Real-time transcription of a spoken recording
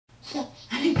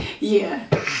Yeah.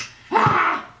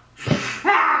 Ah.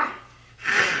 Ah.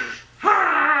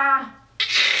 Ah.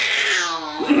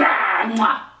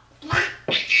 Mwah.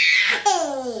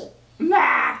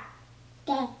 Mwah.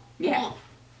 Yeah.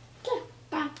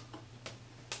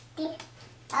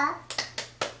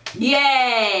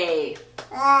 Yay!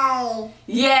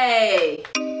 Yay!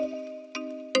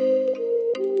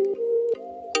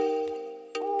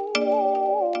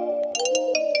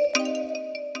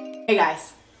 Hey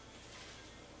guys.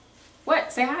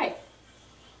 What? Say hi.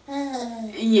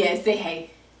 Yeah, say hey.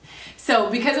 So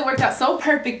because it worked out so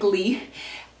perfectly,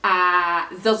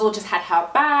 Zozo just had her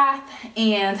bath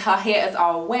and her hair is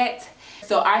all wet.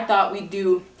 So I thought we'd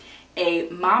do a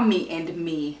mommy and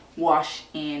me wash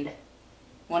and,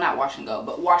 well, not wash and go,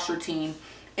 but wash routine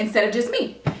instead of just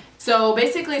me. So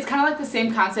basically it's kind of like the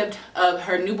same concept of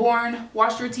her newborn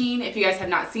wash routine. If you guys have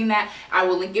not seen that, I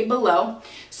will link it below.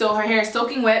 So her hair is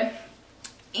soaking wet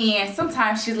and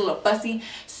sometimes she's a little fussy,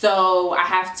 so I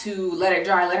have to let it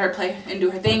dry, let her play and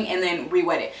do her thing, and then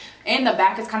re-wet it. And the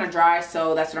back is kind of dry,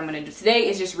 so that's what I'm going to do today,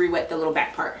 is just re-wet the little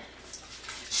back part.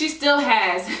 She still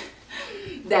has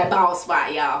that bald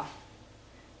spot, y'all.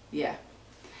 Yeah,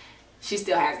 she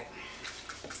still has it.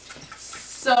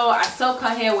 So I soak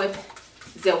her hair with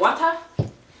the water,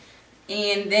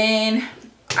 and then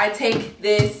I take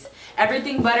this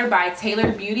Everything Butter by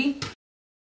Tailored Beauty,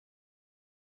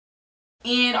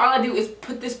 and all I do is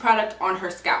put this product on her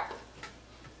scalp.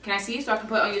 Can I see so I can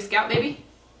put it on your scalp, baby?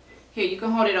 Here, you can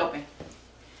hold it open.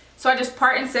 So I just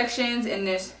part in sections and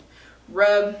just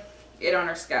rub it on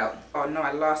her scalp. Oh no,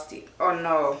 I lost it. Oh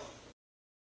no.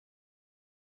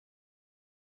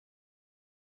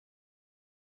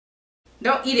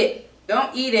 Don't eat it.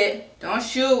 Don't eat it. Don't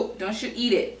shoot. Don't shoot.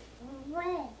 Eat it.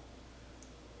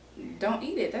 Don't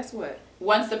eat it. That's what.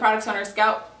 Once the product's on her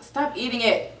scalp, stop eating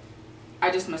it. I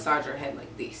just massage her head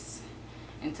like this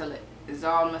until it is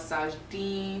all massaged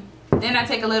in. Then I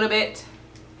take a little bit,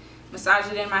 massage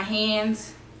it in my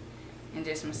hands, and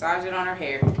just massage it on her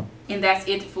hair. And that's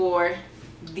it for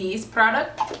these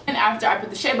products. And after I put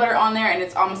the shea butter on there and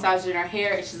it's all massaged in her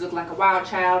hair and she's looking like a wild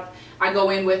child, I go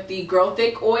in with the Grow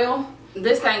Thick oil.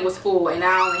 This thing was full and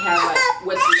I only have like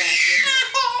what's left.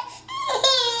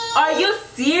 Are you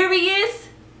serious?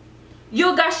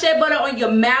 You got shea butter on your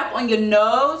mouth, on your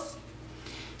nose?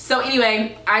 So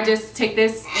anyway, I just take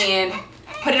this and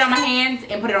put it on my hands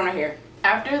and put it on her hair.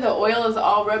 After the oil is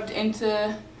all rubbed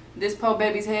into this poor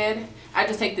baby's head, I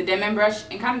just take the Denman brush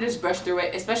and kind of just brush through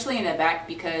it, especially in the back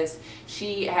because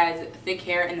she has thick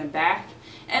hair in the back.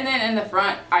 And then in the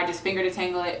front, I just finger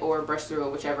detangle it or brush through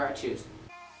it, whichever I choose.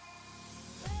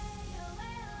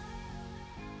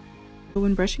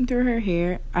 When brushing through her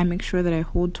hair, I make sure that I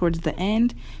hold towards the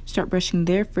end, start brushing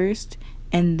there first,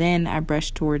 and then I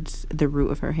brush towards the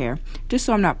root of her hair, just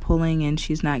so I'm not pulling and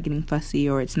she's not getting fussy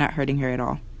or it's not hurting her at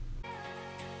all.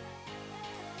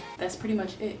 That's pretty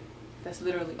much it. That's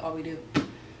literally all we do.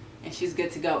 And she's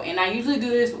good to go. And I usually do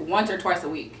this once or twice a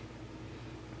week.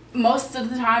 Most of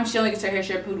the time, she only gets her hair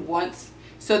shampooed once.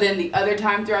 So then the other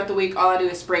time throughout the week, all I do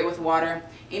is spray it with water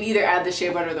and either add the shea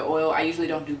butter or the oil. I usually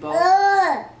don't do both.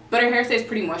 But her hair stays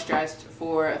pretty moisturized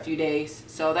for a few days.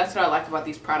 So that's what I like about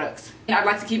these products. And I'd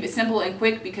like to keep it simple and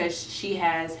quick because she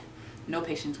has no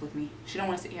patience with me. She don't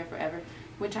want to sit here forever,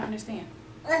 which I understand.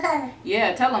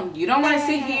 Yeah, tell them, you don't want to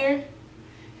sit here.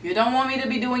 You don't want me to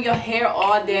be doing your hair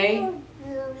all day.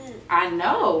 I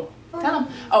know. Tell them.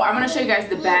 Oh, I'm going to show you guys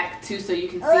the back too so you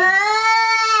can see.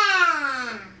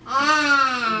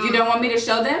 You don't want me to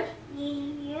show them?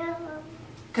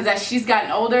 Because as she's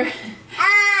gotten older,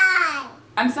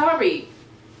 I'm sorry.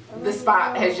 The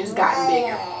spot has just gotten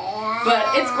bigger.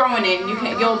 But it's growing in.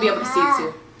 You'll be able to see it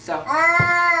too. So,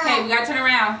 okay, we got to turn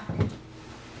around.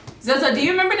 Zozo, do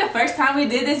you remember the first time we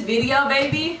did this video,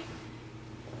 baby?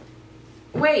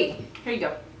 Wait, here you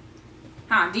go.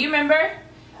 Huh, do you remember?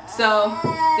 So,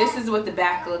 this is what the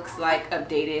back looks like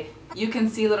updated. You can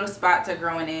see little spots are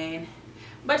growing in.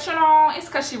 But you know, it's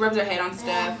because she rubs her head on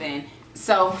stuff. And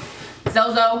so,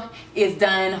 Zozo is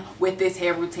done with this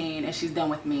hair routine and she's done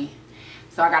with me.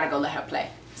 So I gotta go let her play.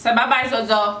 Say bye-bye,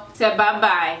 Zozo. Say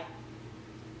bye-bye.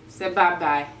 Say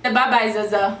bye-bye. Say bye-bye,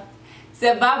 Zozo.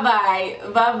 Say bye-bye.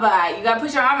 Bye-bye. You gotta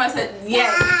push your arm out. Say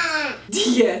yes.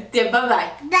 Yes. Say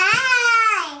bye-bye. Bye.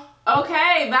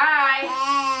 Okay, bye.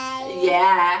 Bye.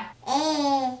 Yeah.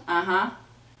 Uh-huh.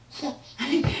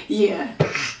 Yeah.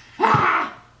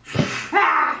 Ah.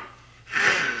 Ah.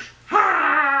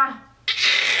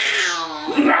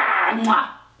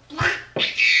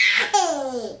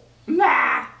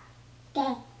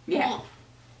 Yeah.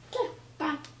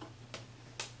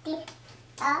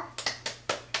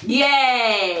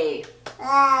 Yay!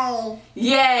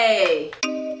 Yay!